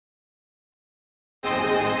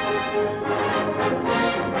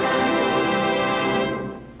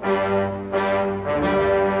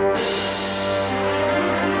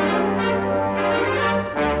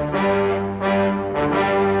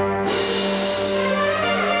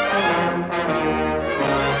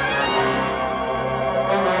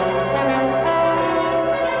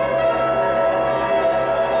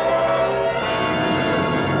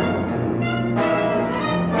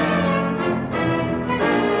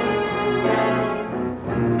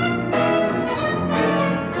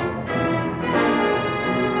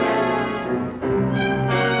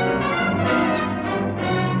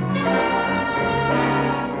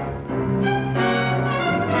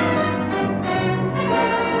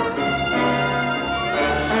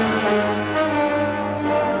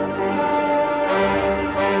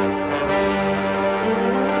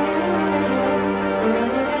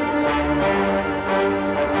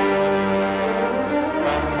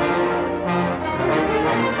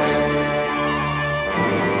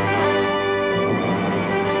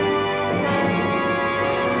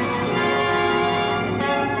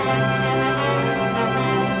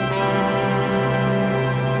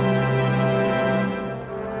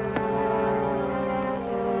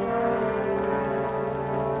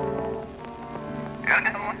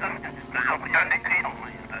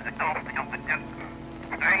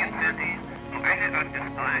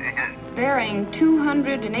Bearing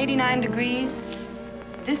 289 degrees,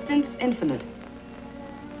 distance infinite.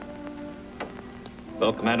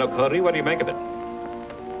 Well, Commando Cody, what do you make of it?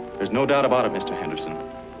 There's no doubt about it, Mr. Henderson.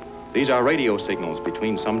 These are radio signals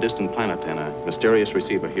between some distant planet and a mysterious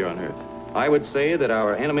receiver here on Earth. I would say that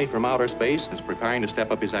our enemy from outer space is preparing to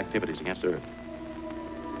step up his activities against Earth.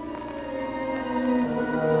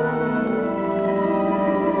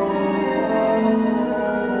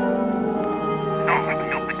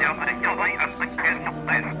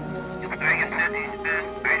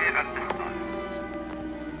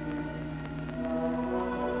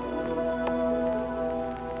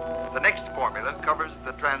 The next formula covers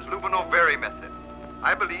the transluminal-vary method.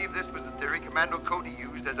 I believe this was the theory Commando Cody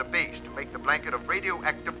used as a base to make the blanket of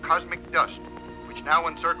radioactive cosmic dust, which now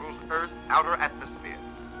encircles Earth's outer atmosphere.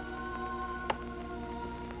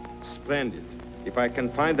 Splendid. If I can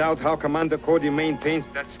find out how Commander Cody maintains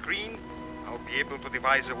that screen, I'll be able to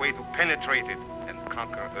devise a way to penetrate it and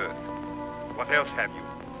conquer Earth. What else have you?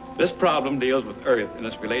 This problem deals with Earth in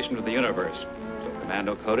its relation to the universe. So,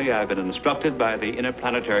 Commando Cody, I've been instructed by the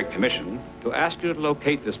Interplanetary Commission to ask you to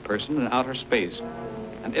locate this person in outer space.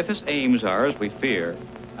 And if his aims are, as we fear,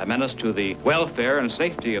 a menace to the welfare and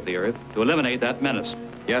safety of the Earth, to eliminate that menace.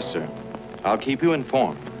 Yes, sir. I'll keep you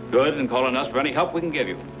informed. Good, and call on us for any help we can give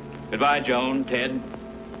you. Goodbye, Joan, Ted.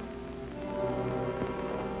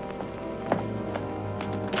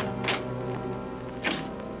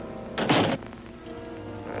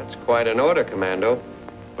 That's quite an order, Commando.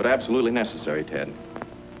 But absolutely necessary, Ted.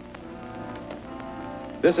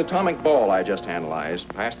 This atomic ball I just analyzed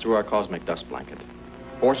passed through our cosmic dust blanket.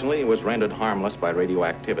 Fortunately, it was rendered harmless by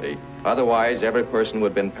radioactivity. Otherwise, every person would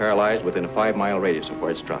have been paralyzed within a 5-mile radius of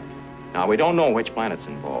where it struck. Now, we don't know which planet's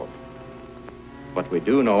involved. But we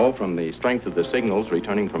do know from the strength of the signals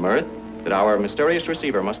returning from Earth that our mysterious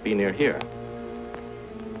receiver must be near here.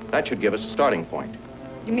 That should give us a starting point.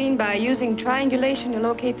 You mean by using triangulation to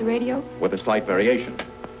locate the radio? With a slight variation.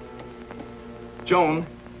 Joan,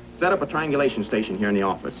 set up a triangulation station here in the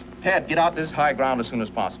office. Ted, get out this high ground as soon as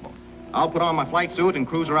possible. I'll put on my flight suit and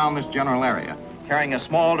cruise around this general area, carrying a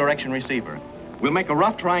small direction receiver. We'll make a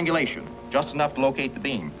rough triangulation, just enough to locate the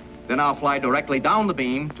beam. Then I'll fly directly down the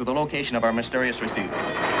beam to the location of our mysterious receiver.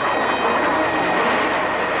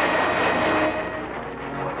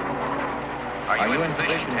 Are you in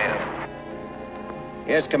position, Ted?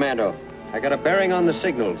 Yes, Commando. I got a bearing on the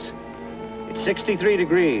signals. It's 63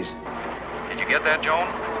 degrees. Did you get that, Joan?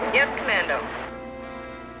 Yes, Commando.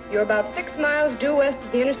 You're about 6 miles due west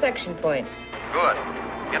of the intersection point. Good.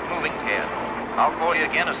 Get moving, Ted. I'll call you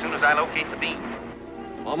again as soon as I locate the beam.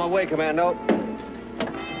 On my way, Commando.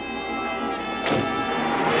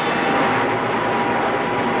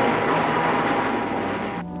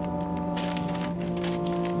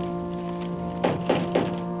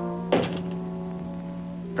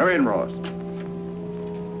 Come in, Ross.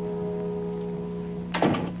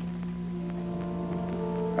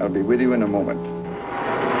 I'll be with you in a moment.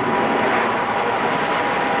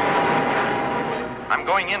 I'm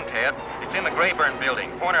going in, Ted. It's in the Grayburn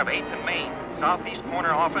building, corner of 8th and Main. Southeast corner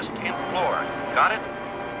office, 10th floor. Got it?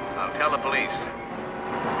 I'll tell the police.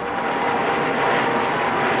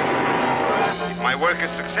 If my work is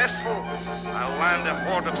successful, I'll land a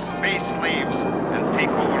horde of space slaves and take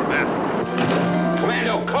over Earth.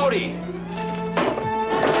 Commando Cody!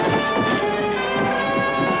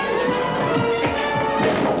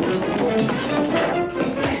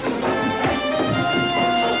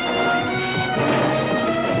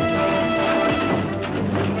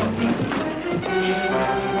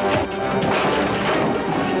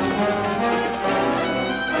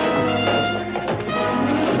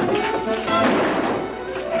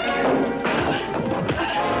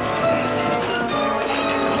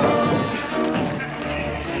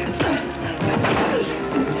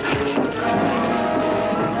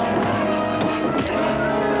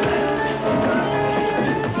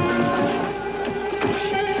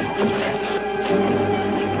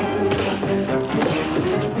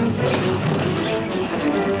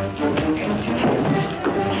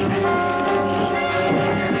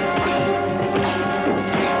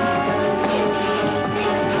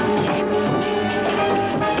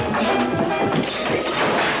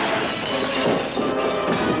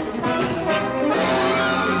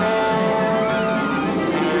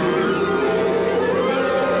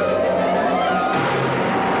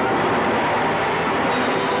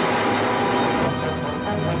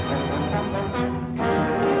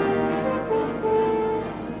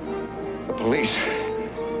 police.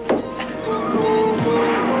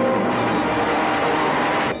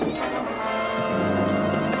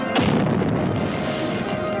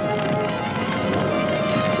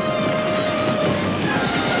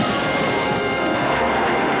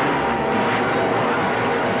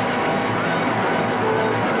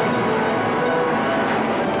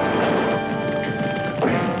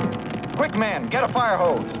 Quick, man, get a fire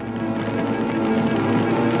hose.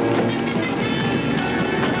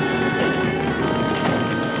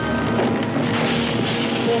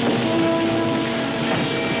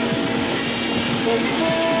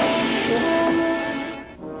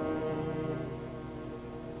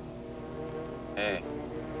 Hey,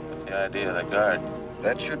 what's the idea of the guard?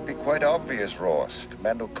 That should be quite obvious, Ross.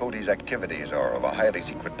 Commando Cody's activities are of a highly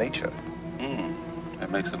secret nature. That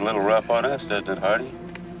makes it a little rough on us, doesn't it, Hardy?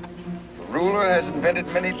 The ruler has invented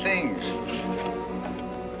many things.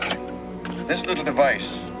 This little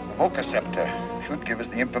device, the vococeptor, should give us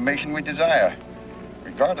the information we desire,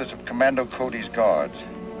 regardless of Commando Cody's guards.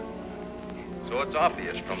 So it's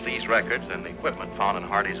obvious from these records and the equipment found in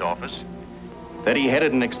Hardy's office that he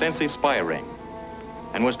headed an extensive spy ring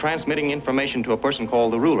and was transmitting information to a person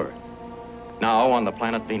called the Ruler, now on the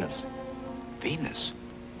planet Venus. Venus?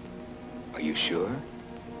 Are you sure?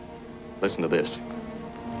 Listen to this.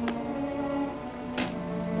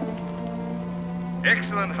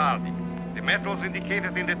 Excellent, Hardy. The metals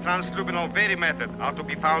indicated in the transluminal Very method are to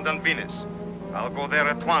be found on Venus. I'll go there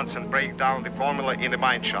at once and break down the formula in the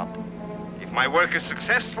mine shop. If my work is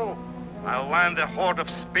successful, I'll land a horde of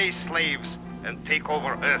space slaves and take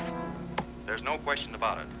over Earth. There's no question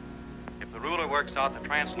about it. If the Ruler works out the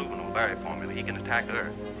transluminal Very formula, he can attack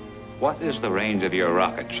Earth. What is the range of your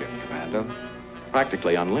rocket ship, Commando?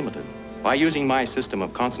 Practically unlimited. By using my system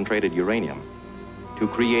of concentrated uranium to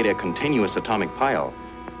create a continuous atomic pile,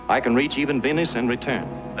 I can reach even Venus and return.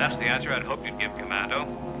 That's the answer I'd hoped you'd give, Commando.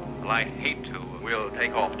 Well, I hate to. We'll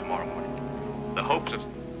take off tomorrow morning. The hopes of...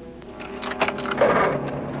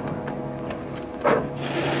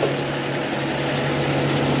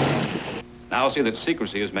 Now see that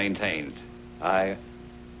secrecy is maintained. Well,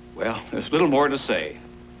 there's little more to say.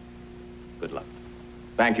 Good luck.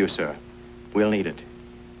 Thank you, sir. We'll need it.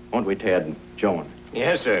 Won't we, Ted? Joan?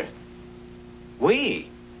 Yes, sir. We?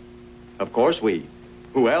 Of course we.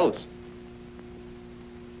 Who else?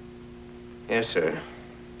 Yes, sir.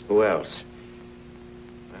 Who else?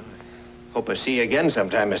 Well, I hope I see you again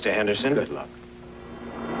sometime, Mr. Henderson. Good luck.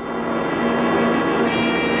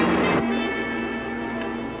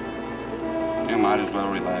 You might as well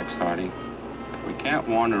relax, Hardy. We can't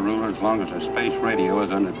warn the Ruler as long as our space radio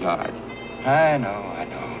is under guard. I know.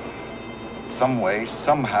 Some way,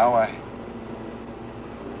 somehow, I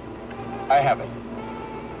have it.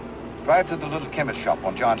 Drive to the little chemist shop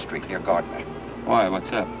on John Street near Gardner. Why,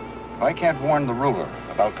 what's up? I can't warn the Ruler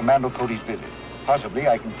about Commando Cody's visit. Possibly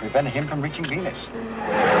I can prevent him from reaching Venus.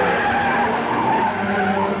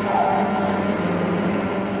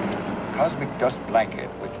 Cosmic dust blanket,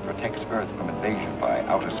 which protects Earth from invasion by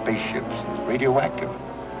outer spaceships, is radioactive.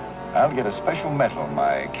 I'll get a special metal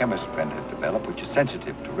my chemist friend has developed, which is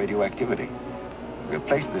sensitive to radioactivity. We'll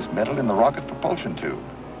place this metal in the rocket's propulsion tube.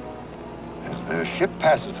 As the ship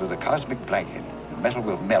passes through the cosmic blanket, the metal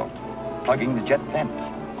will melt, plugging the jet vents,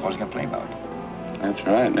 causing a flameout. That's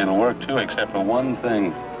right, and it'll work too, except for one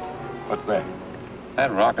thing. What's that?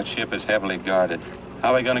 That rocket ship is heavily guarded.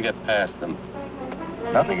 How are we going to get past them?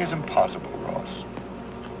 Nothing is impossible, Ross.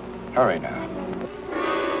 Hurry now.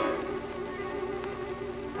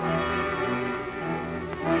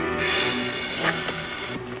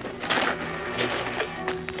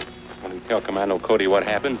 Will you tell Commando Cody what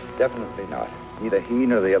happened? Definitely not. Neither he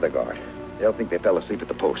nor the other guard. They'll think they fell asleep at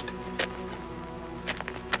the post.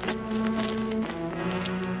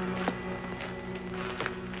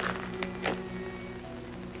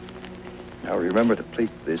 Now remember to place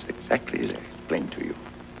this exactly as I explained to you.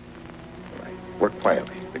 All right. Work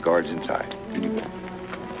quietly. The guard's inside. In you go.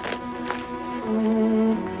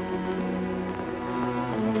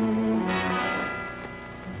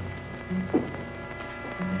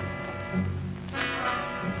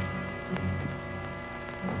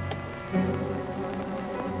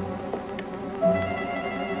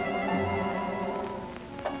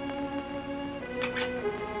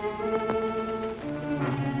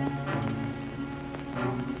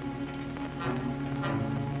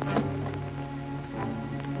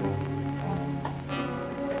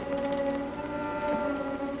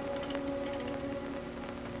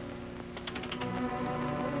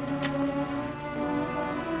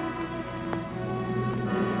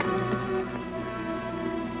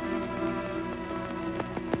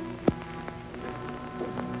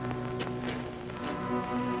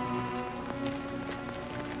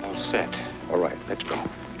 set. All right, let's go.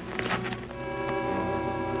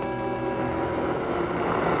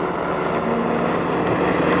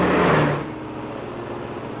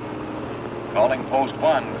 Calling post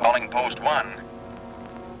 1, calling post 1.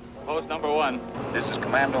 Post number 1. This is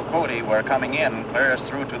Commando Cody. We're coming in. Clear us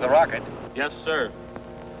through to the rocket. Yes, sir.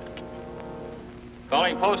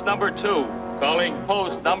 Calling post number 2. Calling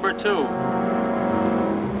post number 2.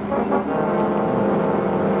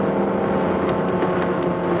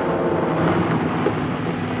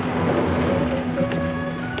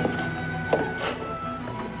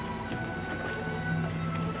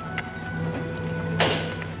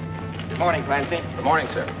 Good morning, Clancy. Good morning,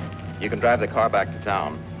 sir. You can drive the car back to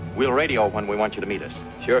town. We'll radio when we want you to meet us.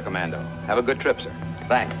 Sure, Commando. Have a good trip, sir.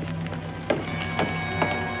 Thanks.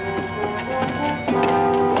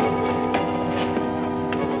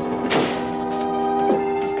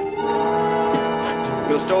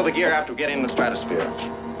 We'll stow the gear after we get in the stratosphere.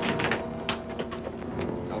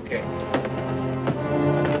 Okay.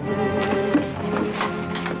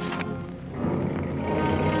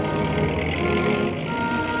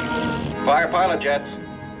 Fire pilot jets.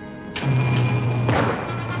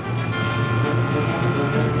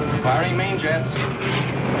 Firing main jets.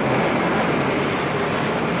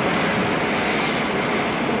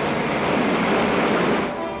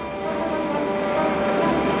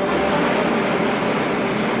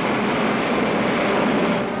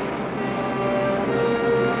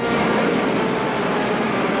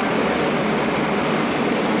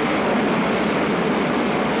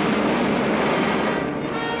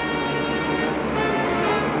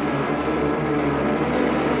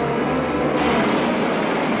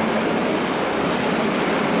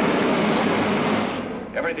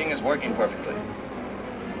 Everything is working perfectly.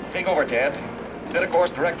 Take over, Ted. Set a course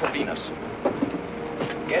direct for Venus.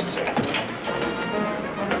 Yes, sir.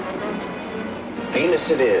 Venus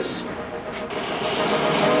it is.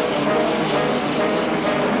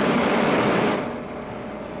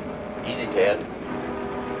 Easy, Ted.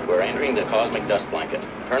 We're entering the cosmic dust blanket.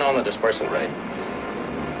 Turn on the dispersal ray.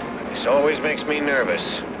 This always makes me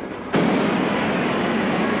nervous.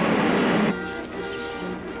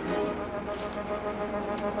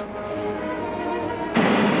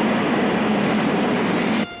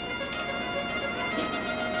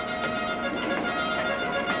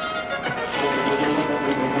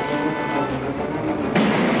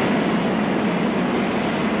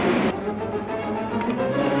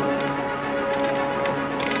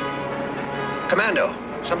 Commando,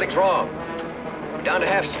 something's wrong. We're down to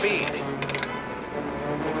half speed.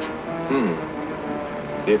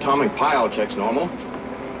 The atomic pile checks normal.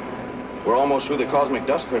 We're almost through the cosmic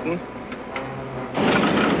dust curtain.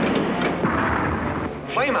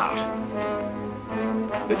 Flame out.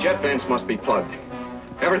 The jet vents must be plugged.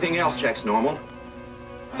 Everything else checks normal.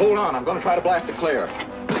 Hold on, I'm going to try to blast it clear.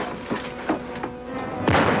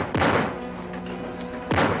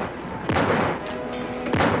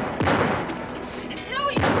 It's no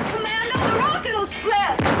use, Commando. The rocket will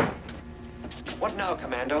split. What now,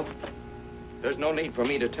 Commando? There's no need for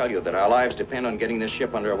me to tell you that our lives depend on getting this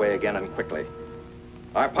ship underway again and quickly.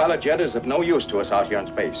 Our pilot jet is of no use to us out here in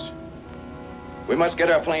space. We must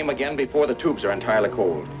get our flame again before the tubes are entirely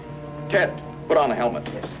cold. Ted, put on a helmet.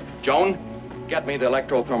 Yes. Joan, get me the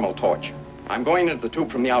electrothermal torch. I'm going into the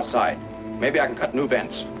tube from the outside. Maybe I can cut new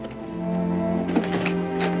vents.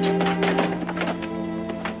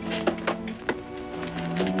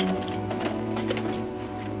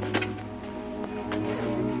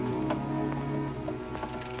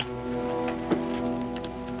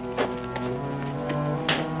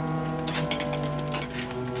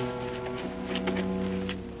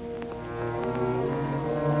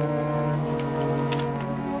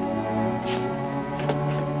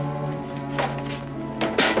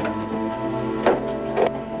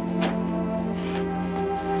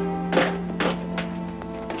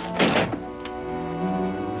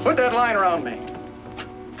 Put that line around me.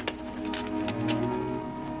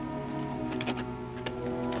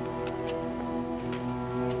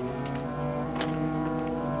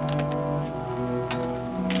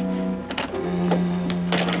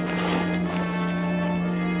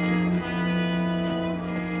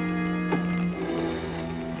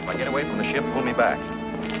 If I get away from the ship, pull me back.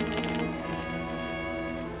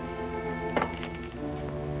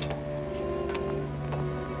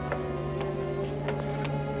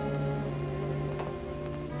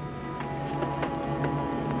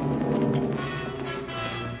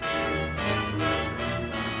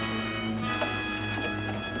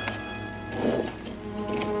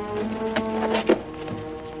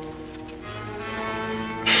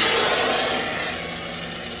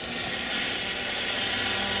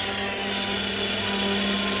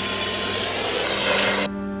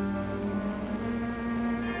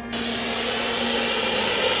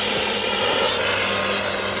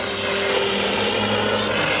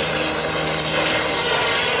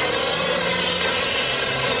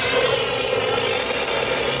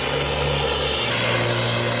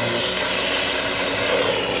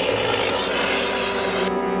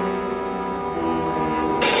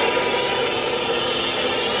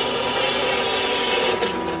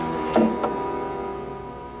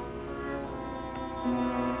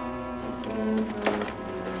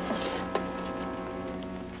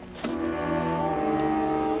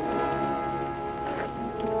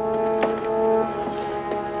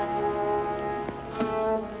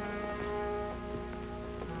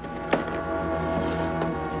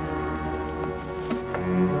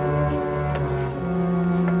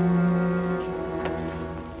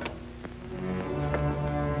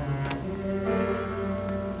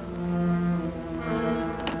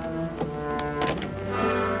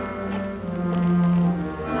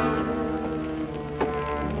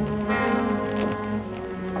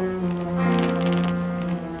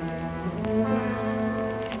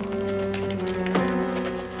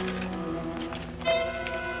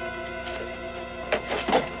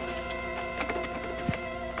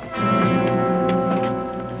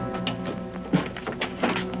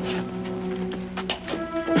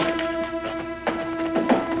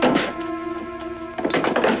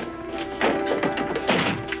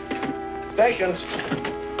 Patience.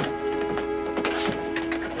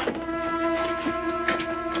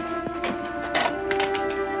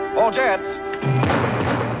 All jets.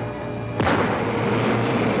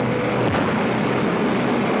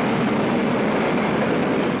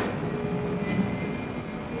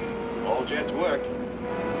 All jets work.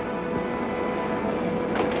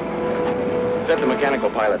 Said the mechanical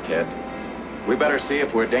pilot, Ted. We better see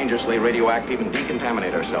if we're dangerously radioactive and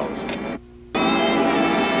decontaminate ourselves.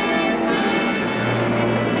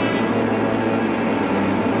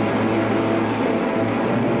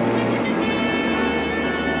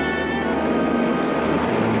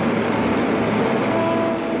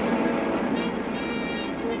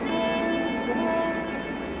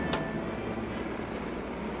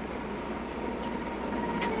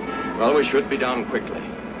 Well, we should be down quickly.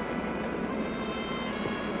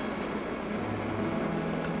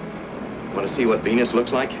 Want to see what Venus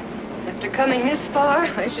looks like? After coming this far,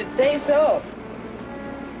 I should say so.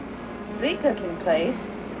 Bleak-looking place.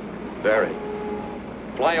 Very.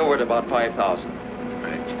 Fly over at about 5,000.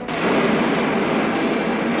 Right.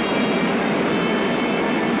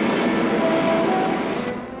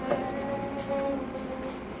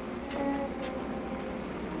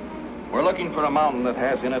 We're looking for a mountain that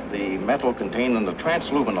has in it the metal contained in the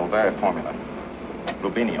transluminal vari formula,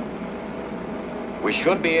 rubinium. We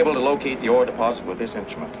should be able to locate the ore deposit with this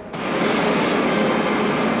instrument.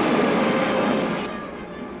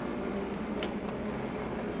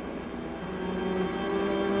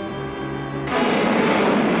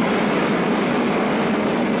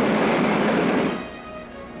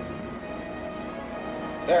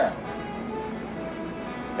 There.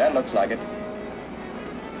 That looks like it.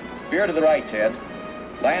 Veer to the right, Ted.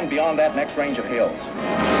 Land beyond that next range of hills.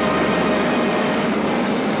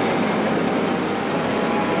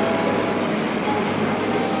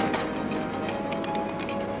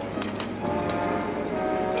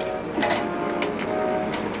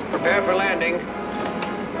 Prepare for landing.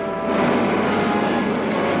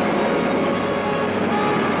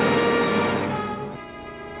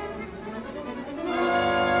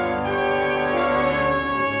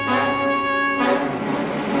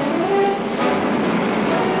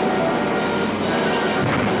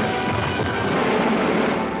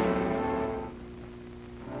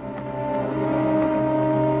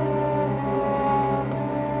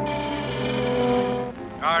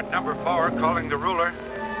 Guard number 4 calling the ruler.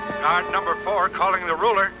 Guard number 4 calling the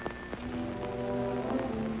ruler.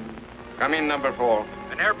 Come in, number 4.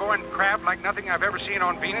 An airborne craft like nothing I've ever seen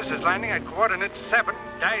on Venus is landing at coordinates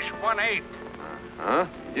 7-18. Huh?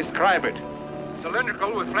 Describe it.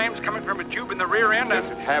 Cylindrical with flames coming from a tube in the rear end.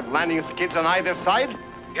 Does it have landing skids on either side?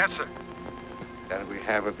 Yes, sir. Then we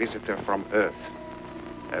have a visitor from Earth.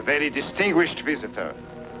 A very distinguished visitor.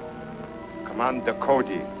 Commando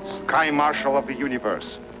Cody, Sky Marshal of the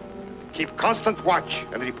universe. Keep constant watch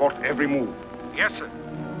and report every move. Yes, sir.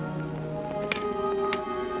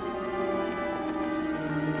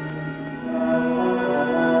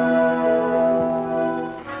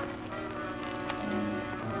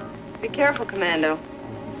 Be careful, Commando.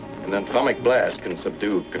 An atomic blast can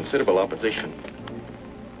subdue considerable opposition.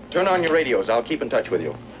 Turn on your radios. I'll keep in touch with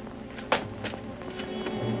you.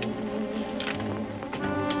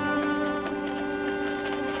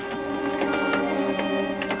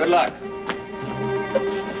 Good luck.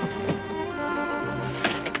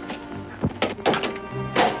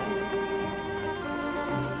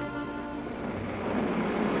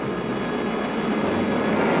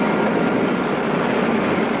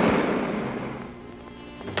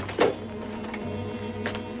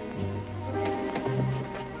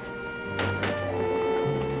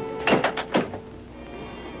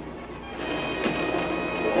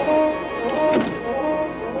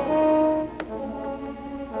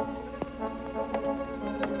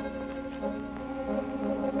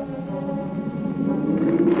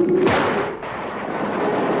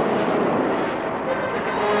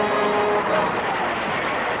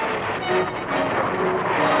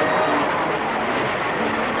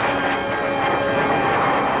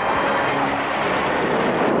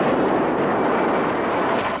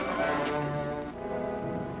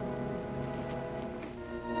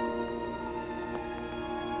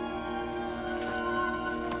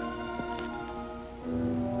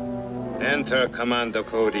 Enter, Commando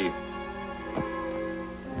Cody. You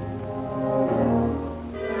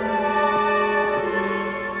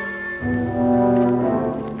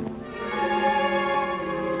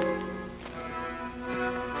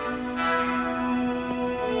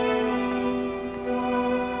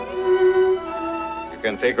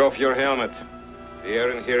can take off your helmet. The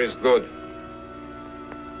air in here is good.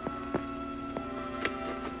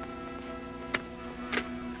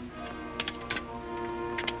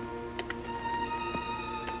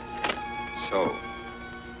 so.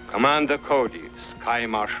 Commando Cody, Sky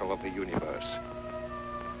Marshal of the universe.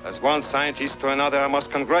 As one scientist to another, I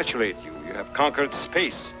must congratulate you. You have conquered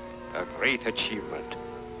space. A great achievement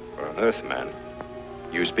for an Earthman.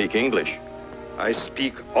 You speak English? I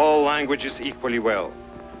speak all languages equally well.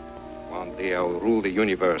 One day I'll rule the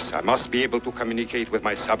universe. I must be able to communicate with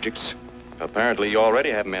my subjects. Apparently you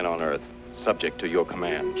already have men on Earth, subject to your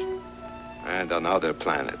commands. And on other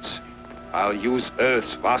planets. I'll use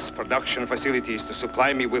Earth's vast production facilities to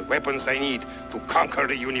supply me with weapons I need to conquer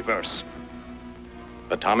the universe.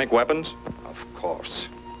 Atomic weapons? Of course.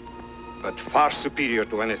 But far superior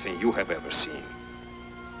to anything you have ever seen.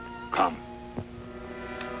 Come.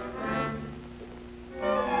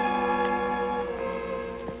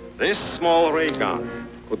 This small ray gun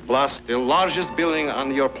could blast the largest building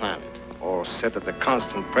on your planet, or set at a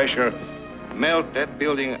constant pressure, melt that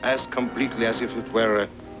building as completely as if it were a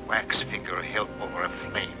wax figure held over a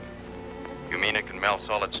flame. You mean it can melt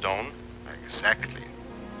solid stone? Exactly.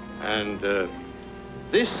 And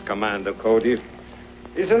this, Commando Cody,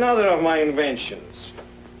 is another of my inventions.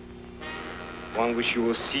 One which you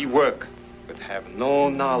will see work, but have no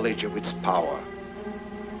knowledge of its power.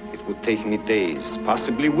 It would take me days,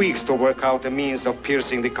 possibly weeks, to work out a means of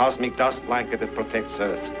piercing the cosmic dust blanket that protects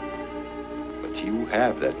Earth. But you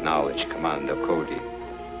have that knowledge, Commando Cody.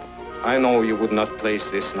 I know you would not place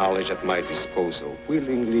this knowledge at my disposal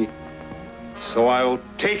willingly, so I'll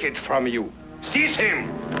take it from you. Seize him!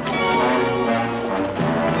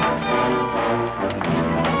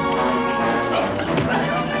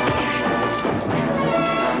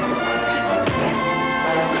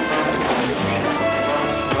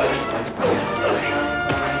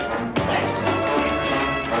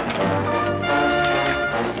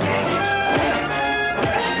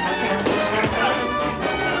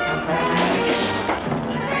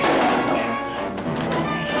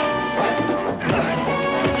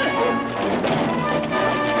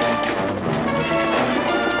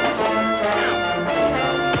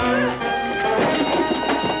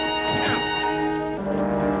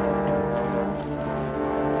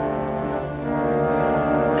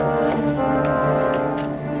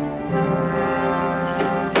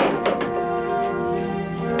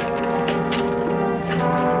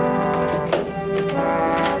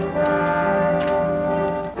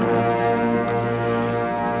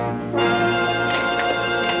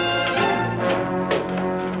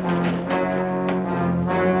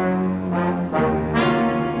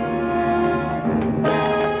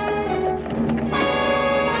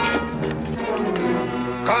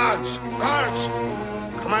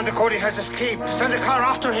 Commander Cody has escaped. Send a car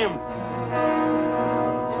after him.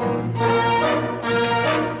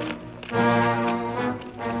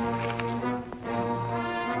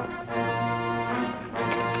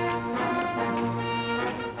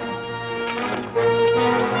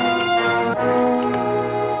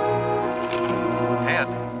 Ted,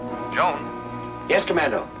 Joan. Yes,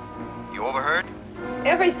 Commando. You overheard?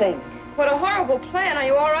 Everything. What a horrible plan. Are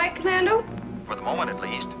you all right, Commando? For the moment, at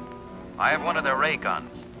least. I have one of their ray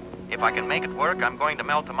guns. If I can make it work, I'm going to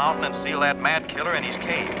melt the mountain and seal that mad killer in his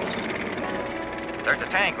cave. There's a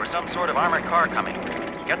tank or some sort of armored car coming.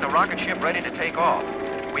 Get the rocket ship ready to take off.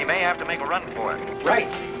 We may have to make a run for it. Right.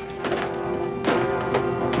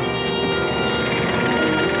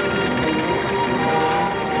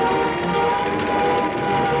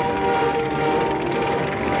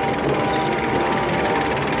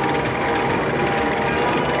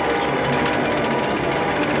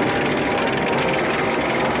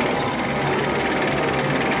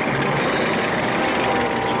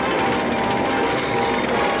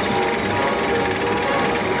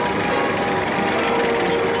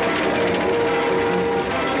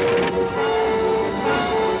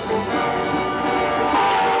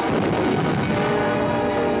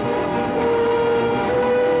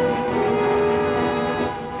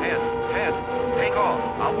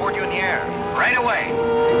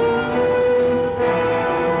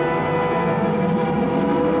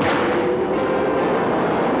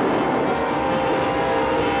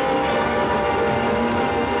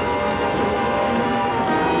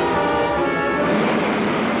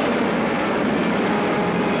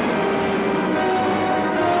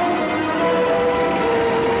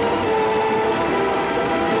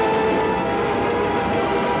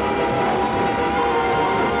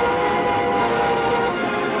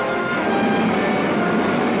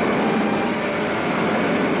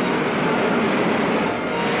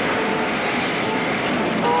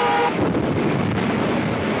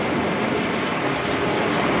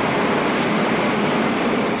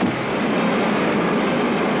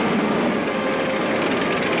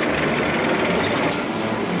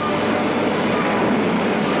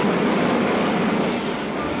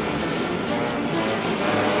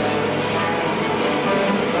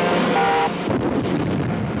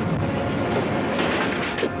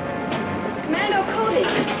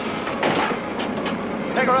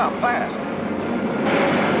 Take her out, fast.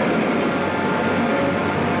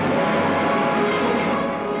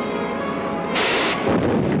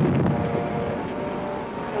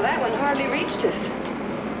 Well, that one hardly reached us.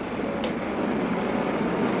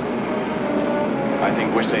 I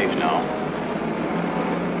think we're safe now.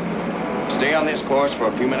 Stay on this course for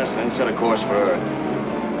a few minutes, then set a course for Earth.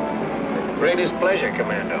 With the greatest pleasure,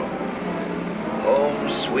 Commando. Home,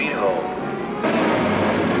 sweet home.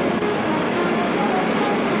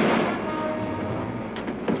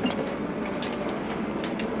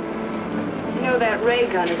 You know, that ray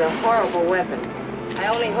gun is a horrible weapon. I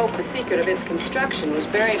only hope the secret of its construction was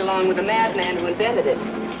buried along with the madman who invented it.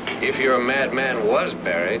 If your madman was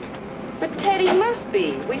buried. But Ted, he must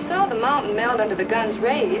be. We saw the mountain melt under the gun's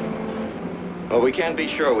rays. Well, we can't be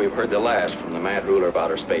sure we've heard the last from the mad ruler of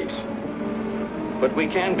outer space. But we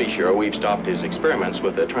can be sure we've stopped his experiments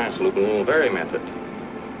with the transluminal Very method.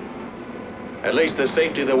 At least the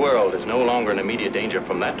safety of the world is no longer in immediate danger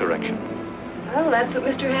from that direction. Well, that's what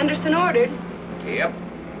Mr. Henderson ordered. Yep,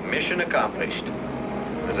 mission accomplished.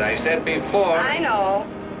 As I said before... I know.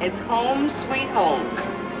 It's home, sweet home.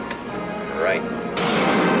 Right.